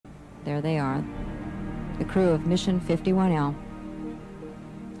There they are, the crew of Mission 51L,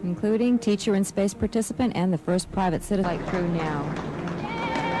 including teacher and space participant and the first private citizen flight crew now.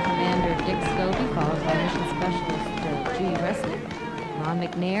 Commander Dick Scobie, followed by mission specialist Judy Resnick, Ron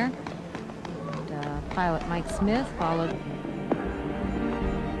McNair, and, pilot Mike Smith, followed.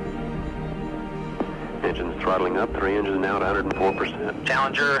 Engines throttling up, 3 engines now at 104%.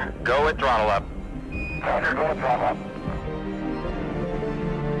 Challenger, go at throttle up. Challenger, go at throttle up.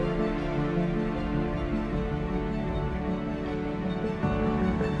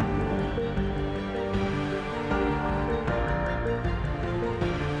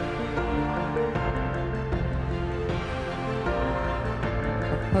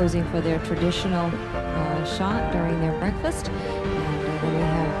 Posing for their traditional shot during their breakfast. And then we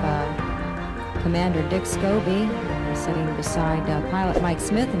have Commander Dick Scobie sitting beside pilot Mike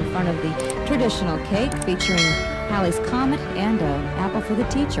Smith in front of the traditional cake featuring Halley's Comet and an apple for the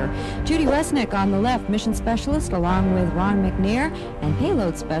teacher. Judy Resnick on the left, mission specialist, along with Ron McNair, and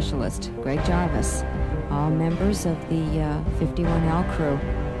payload specialist Greg Jarvis, all members of the 51L crew.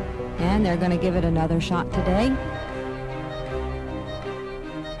 And they're going to give it another shot today.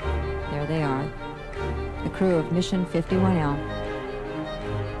 They are, the crew of Mission 51L,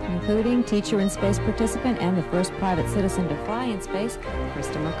 including teacher and space participant and the first private citizen to fly in space,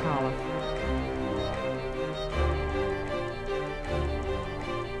 Krista McAuliffe.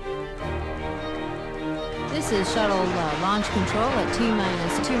 This is shuttle launch control at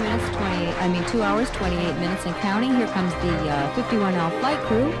T-minus 2 hours, 28 minutes and counting. Here comes the 51L flight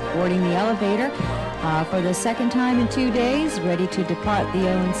crew boarding the elevator for the second time in 2 days, ready to depart the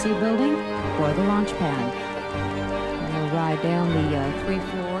O&C building for the launch pad. And they'll ride down the 3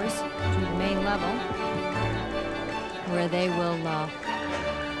 floors to the main level, where they will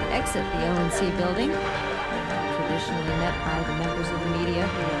exit the O&C building, traditionally met by the members of the media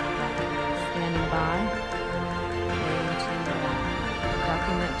who are standing by.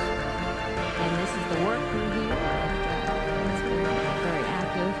 Document, and this is the work crew here. It's been very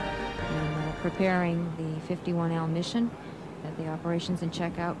active in preparing the 51L mission at the operations and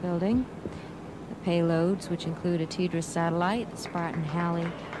checkout building. The payloads, which include a TDRS satellite, the Spartan Halley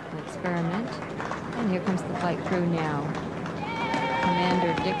experiment, and here comes the flight crew now.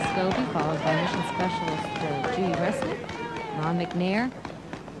 Commander Dick Scobie, followed by mission specialist Judy Resnick, Ron McNair,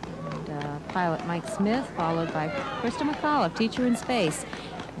 pilot Mike Smith, followed by Krista McAuliffe, teacher in space,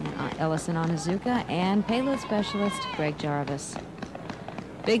 and Ellison Onizuka, and payload specialist Greg Jarvis.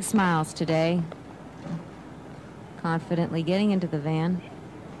 Big smiles today. Confidently getting into the van.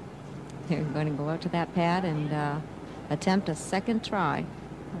 They're going to go out to that pad and attempt a second try.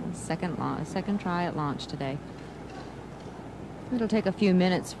 Second try at launch today. It'll take a few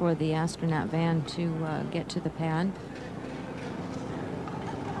minutes for the astronaut van to get to the pad.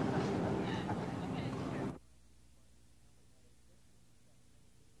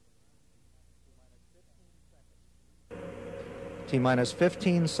 T-minus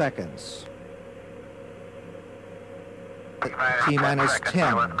 15 seconds. T-minus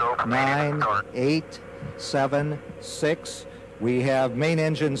 10, 9, 8, 7, 6. We have main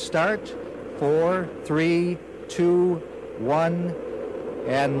engine start. 4, 3, 2, 1,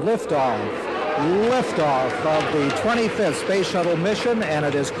 and liftoff. Liftoff of the 25th Space Shuttle mission, and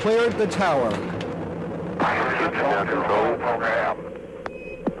it has cleared the tower.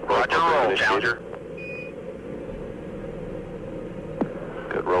 Roger, roll, Challenger.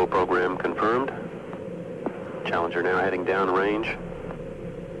 Good roll program confirmed. Challenger now heading down range.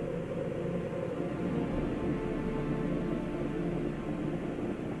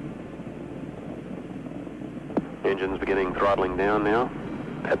 Engines beginning throttling down now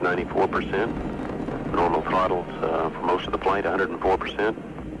at 94%. Normal throttles for most of the flight, 104%.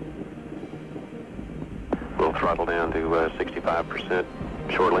 We'll throttle down to 65%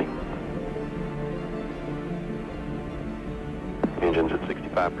 shortly. Engines at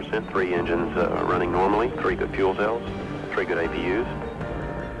 65%, 3 engines running normally, 3 good fuel cells, 3 good APUs.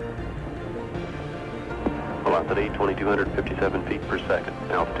 Velocity 2,257 feet per second.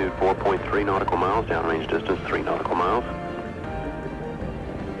 Altitude 4.3 nautical miles, downrange distance 3 nautical miles.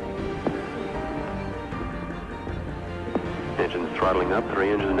 Engines throttling up, 3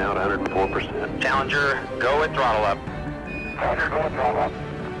 engines now at 104%. Challenger, go at throttle up. Challenger, go at throttle up.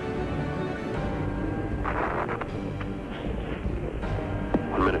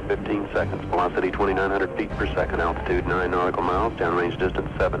 1 minute 15 seconds. Velocity 2,900 feet per second. Altitude 9 nautical miles. Downrange distance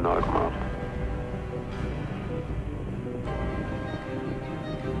 7 nautical miles.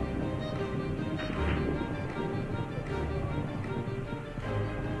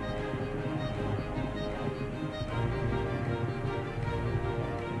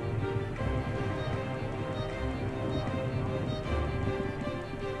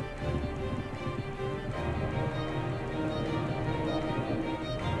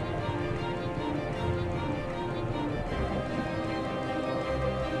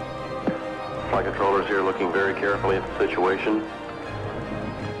 Flight controllers here looking very carefully at the situation.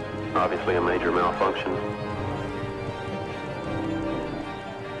 Obviously a major malfunction.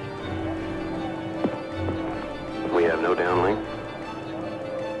 We have no downlink.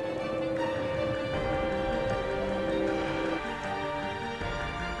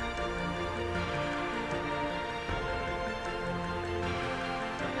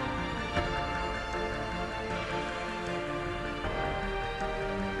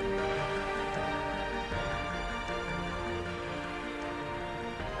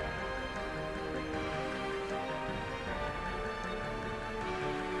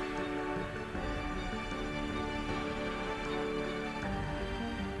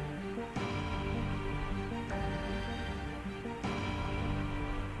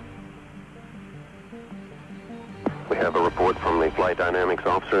 We have a report from the flight dynamics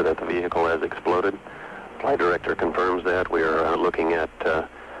officer that the vehicle has exploded. Flight director confirms that. We are looking at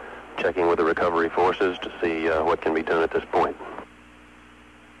checking with the recovery forces to see what can be done at this point.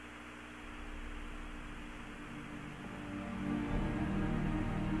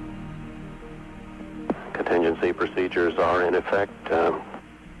 Contingency procedures are in effect.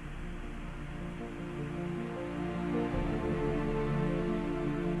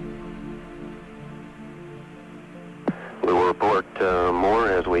 We will report more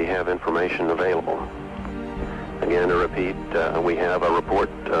as we have information available. Again, to repeat, we have a report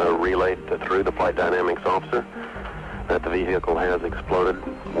relayed through the flight dynamics officer that the vehicle has exploded.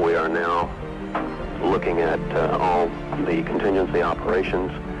 We are now looking at all the contingency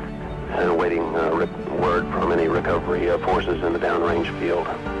operations and awaiting word from any recovery forces in the downrange field.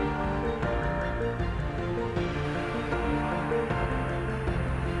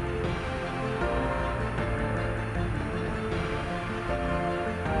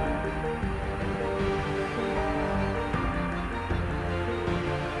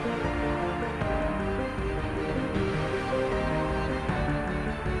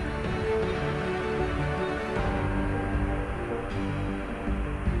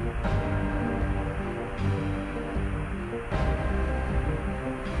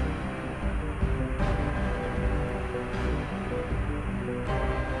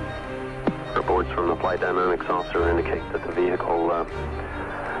 Reports from the flight dynamics officer indicate that the vehicle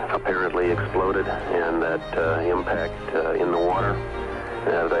apparently exploded and that impact in the water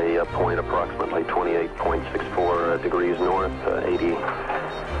at a point approximately 28.64 degrees north,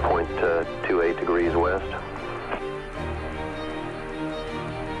 80.28 degrees west.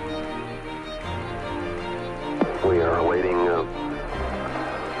 We are awaiting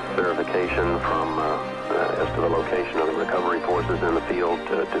verification from as to the location of the recovery forces in the field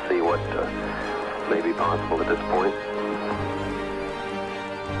to see what may be possible at this point.